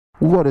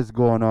What is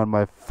going on,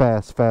 my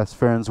fast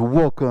friends?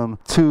 Welcome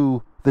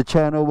to the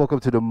channel. Welcome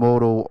to the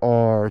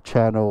Moto-R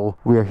channel.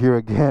 We are here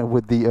again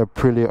with the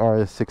Aprilia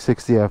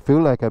RS660. I feel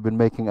like I've been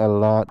making a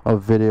lot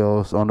of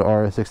videos on the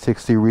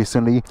RS660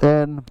 recently,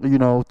 and you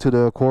know, to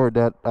the core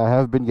that I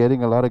have been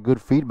getting a lot of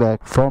good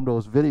feedback from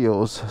those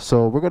videos.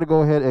 So we're gonna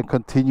go ahead and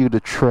continue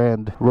the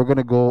trend. We're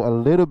gonna go a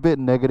little bit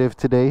negative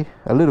today,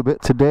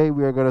 today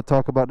we are gonna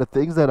talk about the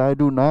things that I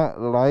do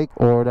not like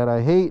or that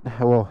I hate.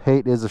 Well,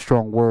 hate is a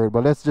strong word,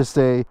 but let's just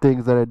say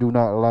things that I do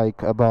not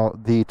like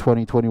about the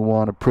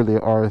 2021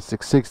 Aprilia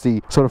RS660.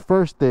 So the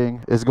first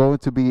thing is going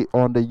to be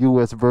on the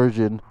US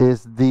version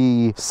is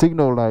the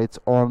signal lights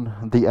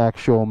on the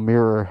actual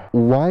mirror.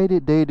 Why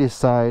did they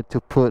decide to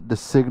put the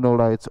signal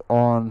lights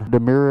on the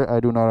mirror? I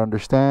do not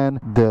understand.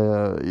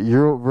 The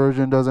Europe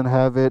version doesn't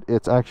have it.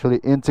 It's actually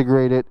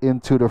integrated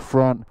into the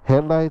front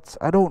headlights.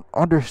 I don't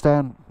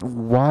understand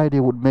why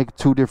they would make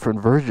two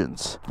different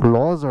versions.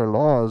 Laws are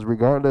laws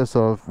regardless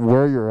of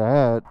where you're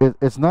at.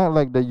 It's not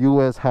like the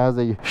US has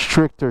a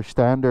stricter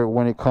standard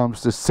when it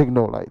comes to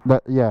signal light.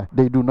 But yeah,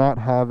 they do not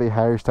have a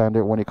higher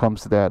standard when it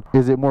comes to that.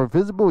 Is it more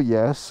visible?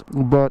 Yes,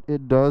 but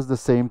it does the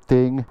same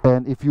thing.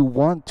 And if you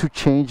want to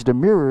change the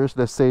mirrors,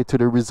 let's say to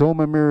the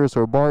Rizoma mirrors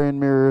or bar-in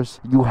mirrors,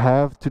 you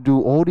have to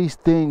do all these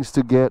things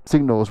to get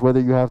signals, whether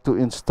you have to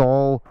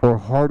install or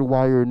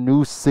hardwire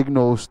new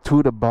signals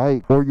to the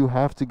bike, or you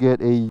have to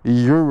get a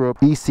Europe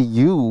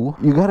ECU.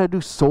 You gotta do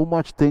so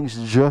much things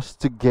just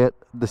to get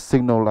the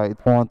signal light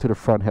onto the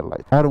front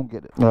headlight. I don't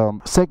get it.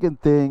 Second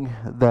thing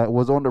that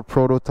was on the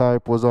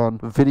prototype, was on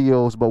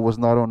videos but was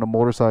not on the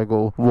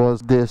motorcycle,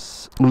 was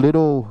this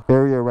little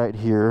area right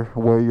here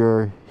where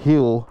your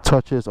heel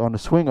touches on the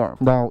swing arm.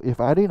 Now if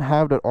I didn't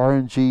have that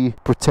RNG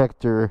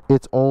protector,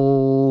 it's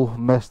all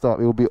messed up.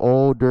 It would be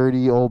all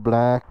dirty, all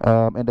black,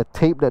 and the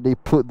tape that they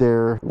put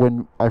there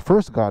when I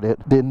first got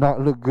it did not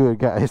look good,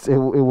 guys. It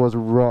was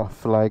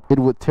rough. Like, it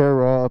would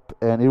tear up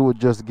and it would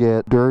just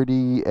get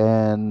dirty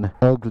and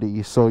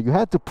ugly. So you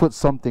had to put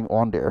something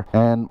on there.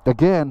 And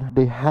again,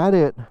 they had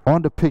it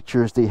on the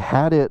pictures. They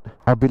had it,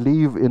 I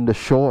believe, in the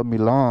show at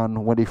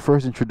Milan when they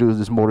first introduced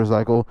this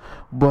motorcycle,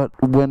 but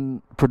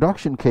when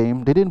production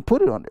came, they didn't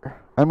put it on there.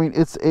 I mean,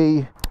 it's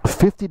a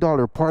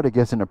 $50 part, I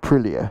guess, in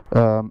Aprilia,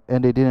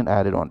 and they didn't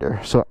add it on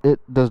there. So it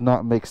does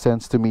not make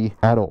sense to me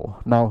at all.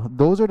 Now,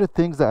 those are the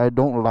things that I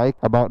don't like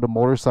about the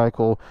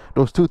motorcycle.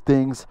 Those two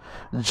things,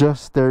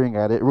 just staring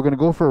at it. We're gonna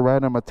go for a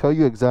ride. I'm gonna tell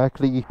you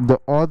exactly the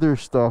other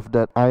stuff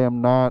that I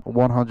am not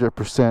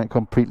 100%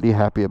 completely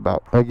happy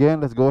about.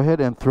 Again, let's go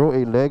ahead and throw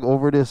a leg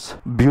over this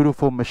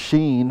beautiful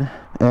machine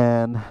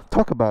and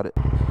talk about it.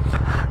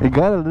 It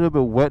got a little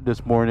bit wet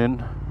this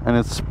morning and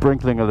it's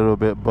sprinkling a little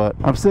bit, but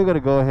I'm still gonna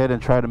go ahead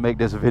and try to make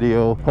this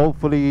video.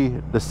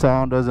 Hopefully the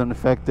sound doesn't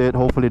affect it.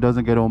 Hopefully it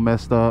doesn't get all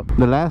messed up.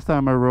 The last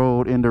time I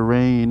rode in the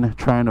rain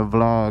trying to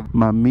vlog,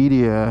 my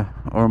media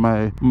or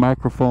my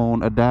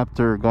microphone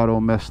adapter got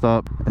all messed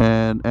up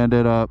and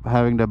ended up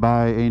having to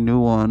buy a new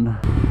one.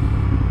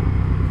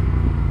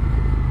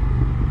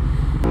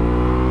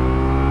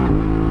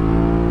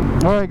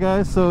 Alright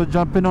guys, so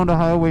jumping on the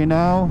highway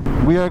now,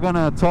 we are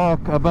gonna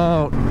talk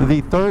about the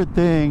third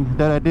thing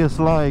that I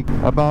dislike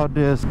about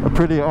this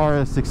Aprilia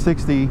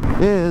RS660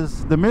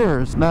 is the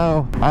mirrors.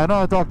 Now, I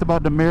know I talked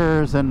about the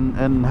mirrors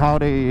and how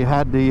they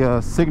had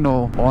the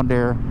signal on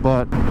there,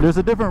 but there's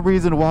a different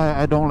reason why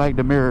I don't like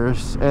the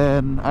mirrors,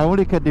 and I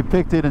only can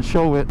depict it and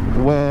show it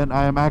when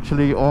I am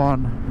actually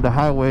on the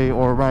highway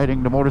or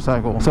riding the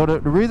motorcycle. So the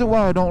reason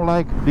why I don't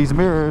like these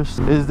mirrors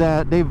is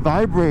that they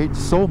vibrate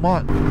so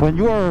much. When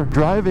you are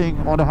driving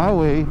on the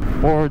highway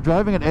or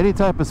driving at any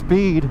type of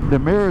speed, the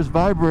mirrors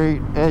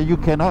vibrate and you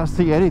cannot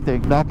see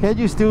anything. Now, can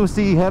you still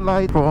see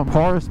headlights from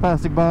cars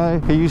passing by?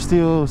 Can you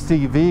still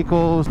see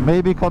vehicles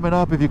maybe coming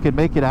up if you can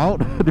make it out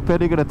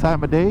depending on the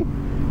time of day?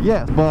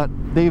 Yes, but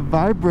they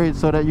vibrate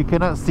so that you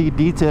cannot see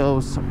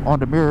details on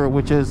the mirror,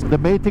 which is the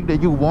main thing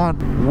that you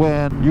want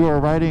when you are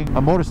riding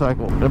a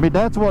motorcycle. I mean,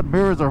 that's what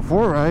mirrors are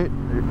for, right?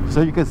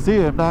 So you can see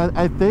them. Now,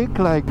 I think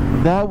like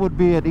that would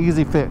be an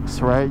easy fix,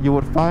 right? You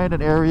would find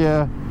an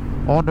area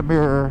on the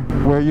mirror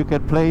where you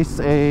can place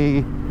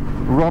a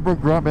rubber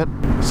grommet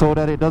so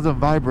that it doesn't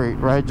vibrate,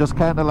 right? Just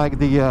kind of like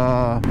the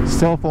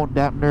cell phone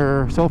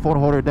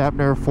holder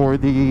dampener for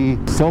the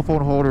cell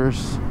phone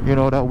holders, you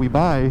know, that we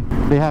buy.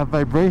 They have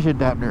vibration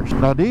dampeners.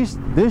 Now this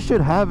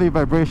should have a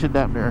vibration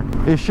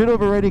dampener. It should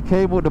have already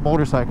came with the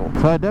motorcycle.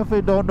 So I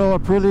definitely don't know,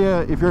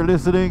 Aprilia, if you're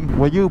listening,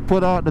 when you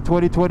put out the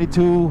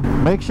 2022,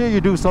 make sure you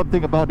do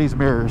something about these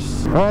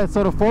mirrors. All right,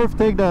 so the fourth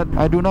thing that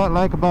I do not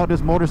like about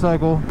this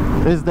motorcycle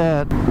is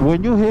that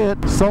when you hit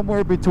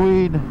somewhere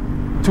between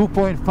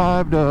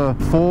 2.5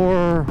 to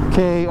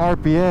 4k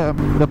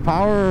RPM, the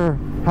power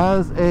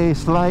has a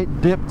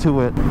slight dip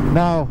to it.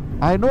 Now,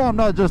 I know I'm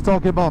not just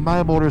talking about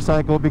my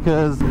motorcycle,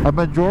 because a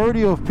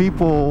majority of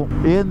people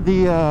in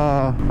the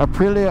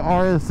Aprilia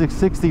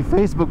RS660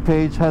 Facebook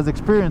page has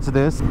experienced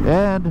this.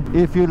 And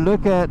if you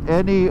look at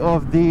any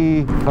of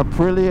the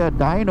Aprilia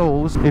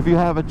dynos, if you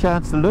have a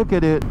chance to look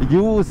at it,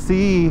 you will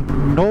see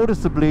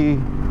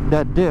noticeably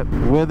that dip.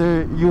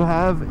 Whether you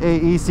have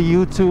a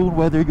ECU tune,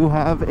 whether you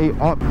have a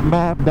up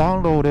map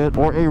downloaded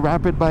or a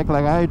rapid bike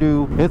like I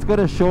do, it's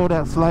gonna show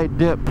that slight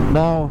dip.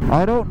 Now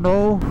I don't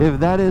know if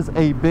that is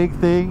a big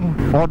thing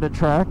on the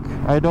track.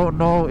 I don't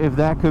know if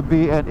that could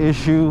be an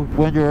issue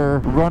when you're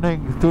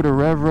running through the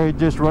rev rate,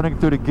 just running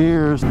through the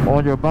gears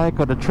on your bike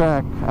on the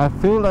track. I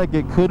feel like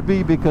it could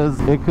be, because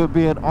it could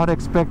be an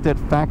unexpected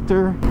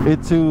factor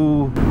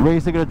into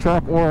racing the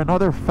track, or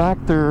another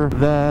factor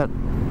that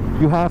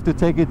you have to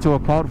take into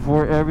account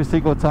for every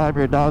single time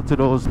you're down to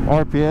those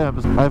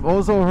RPMs. I've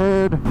also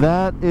heard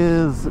that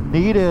is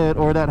needed,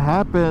 or that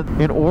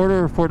happened in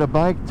order for the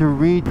bike to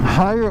reach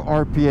higher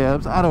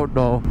RPMs. I don't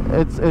know.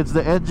 It's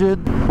the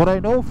engine. But I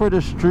know for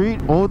the street,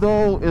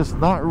 although it's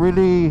not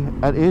really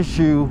an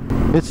issue,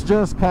 it's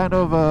just kind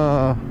of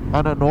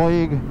an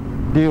annoying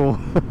deal.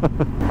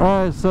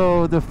 Alright,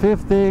 so the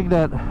fifth thing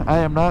that I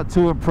am not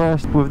too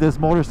impressed with this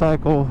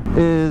motorcycle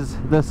is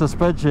the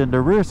suspension, the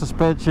rear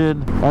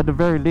suspension at the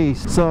very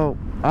least. So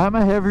I'm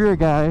a heavier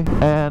guy,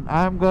 and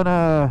I'm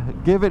gonna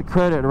give it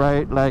credit,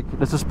 right? Like,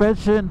 the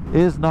suspension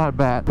is not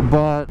bad,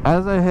 but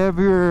as a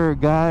heavier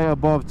guy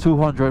above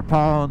 200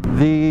 pounds,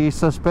 the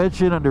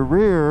suspension on the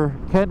rear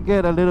can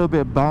get a little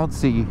bit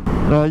bouncy.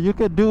 You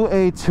can do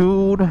a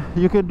tune,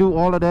 you can do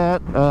all of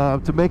that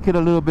to make it a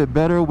little bit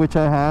better, which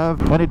I have,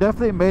 and it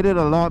definitely made it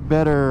a lot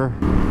better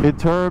in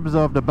terms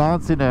of the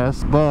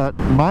bounciness. But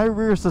my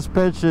rear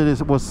suspension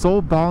was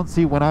so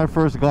bouncy when I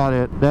first got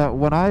it that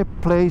when I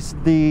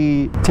placed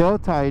the tail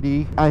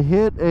tidy, I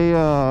hit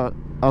a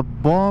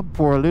bump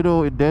or a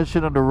little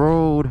indentation on the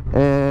road,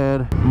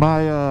 and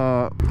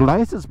my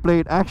license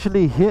plate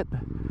actually hit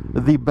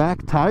the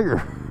back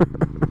tire.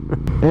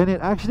 And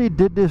it actually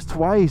did this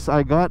twice.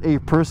 I got a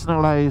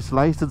personalized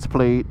license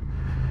plate,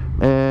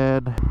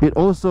 and it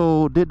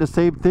also did the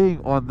same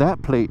thing on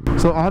that plate.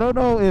 So I don't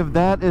know if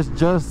that is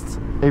just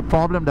a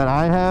problem that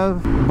I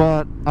have,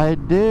 but I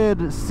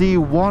did see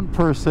one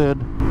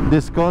person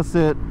discuss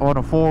it on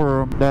a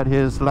forum, that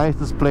his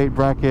license plate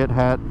bracket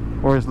had,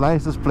 or his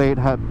license plate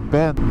had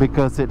bent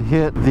because it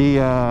hit the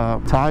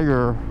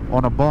tire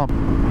on a bump.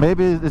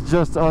 Maybe it's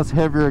just us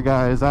heavier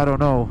guys, I don't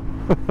know.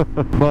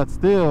 But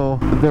still,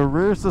 the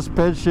rear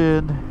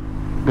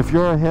suspension, if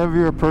you're a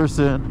heavier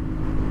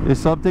person, is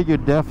something you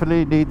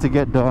definitely need to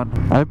get done.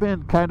 I've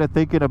been kind of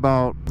thinking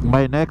about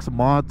my next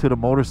mod to the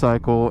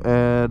motorcycle,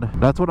 and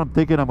that's what I'm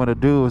thinking I'm going to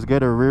do, is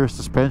get a rear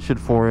suspension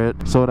for it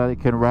so that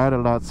it can ride a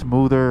lot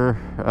smoother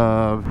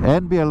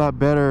and be a lot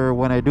better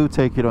when I do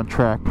take it on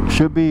track.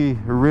 Should be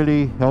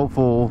really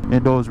helpful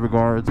in those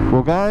regards.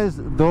 Well guys,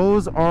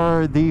 those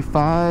are the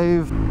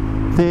 5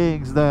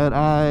 things that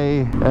I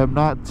am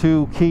not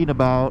too keen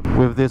about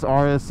with this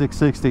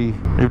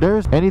RS660. If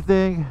there's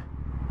anything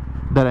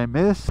that I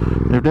missed,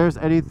 if there's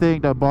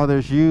anything that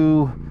bothers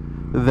you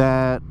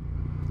that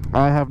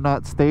I have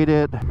not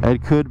stated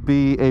and could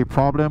be a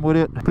problem with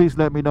it, please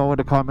let me know in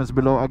the comments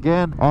below.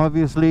 Again,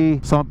 obviously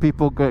some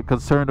people get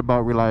concerned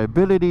about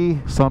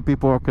reliability, some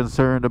people are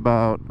concerned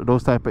about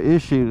those type of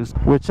issues,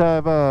 which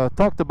I've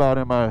talked about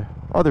in my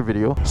other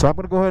video. So I'm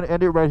gonna go ahead and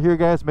end it right here,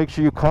 guys. Make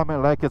sure you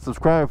comment, like, and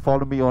subscribe.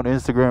 Follow me on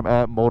Instagram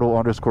at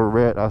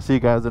moto_red. I'll see you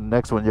guys in the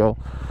next one, yo.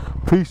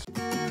 Peace.